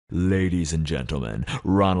Ladies and gentlemen,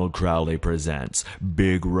 Ronald Crowley presents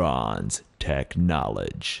Big Ron's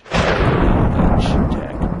TechKnowledge.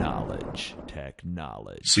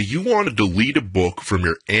 TechKnowledge. So you want to delete a book from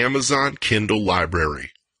your Amazon Kindle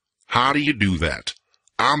library. How do you do that?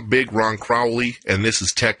 I'm Big Ron Crowley, and this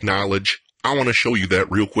is TechKnowledge. I want to show you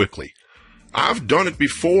that real quickly. I've done it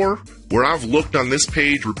before, where I've looked on this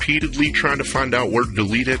page repeatedly trying to find out where to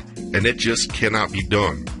delete it, and it just cannot be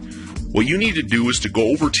done. What you need to do is to go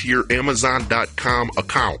over to your Amazon.com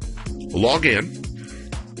account, log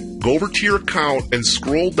in, go over to your account and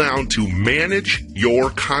scroll down to Manage Your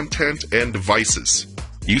Content and Devices.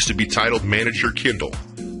 It used to be titled Manage Your Kindle.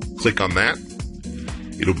 Click on that.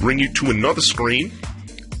 It'll bring you to another screen,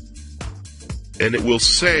 and it will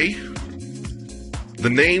say the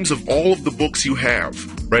names of all of the books you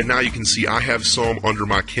have. Right now you can see I have some under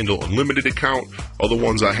my Kindle Unlimited account, other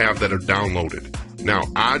ones I have that are downloaded. Now,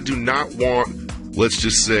 I do not want, let's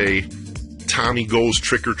just say, Tommy Goes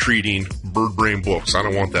Trick-or-Treating Bird Brain books. I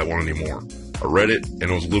don't want that one anymore. I read it, and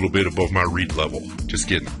it was a little bit above my read level. Just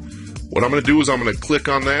kidding. What I'm going to do is I'm going to click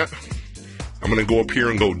on that. I'm going to go up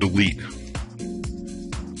here and go delete.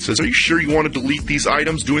 It says, are you sure you want to delete these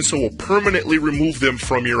items? Doing so will permanently remove them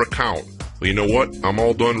from your account. Well, you know what? I'm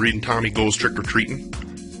all done reading Tommy Goes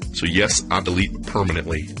Trick-or-Treating. So yes, I delete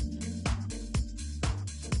permanently.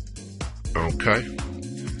 Okay.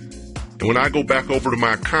 And when I go back over to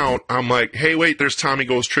my account, I'm like, hey, wait, there's Tommy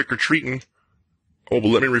Goes Trick-or-Treating. Oh, but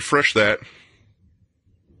let me refresh that.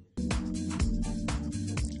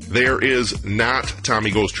 There is not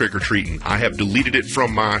Tommy Goes Trick-or-Treating. I have deleted it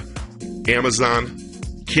from my Amazon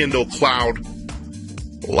Kindle Cloud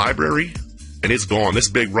library, and it's gone. This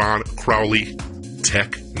Big Ron Crowley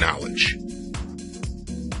TechKnowledge.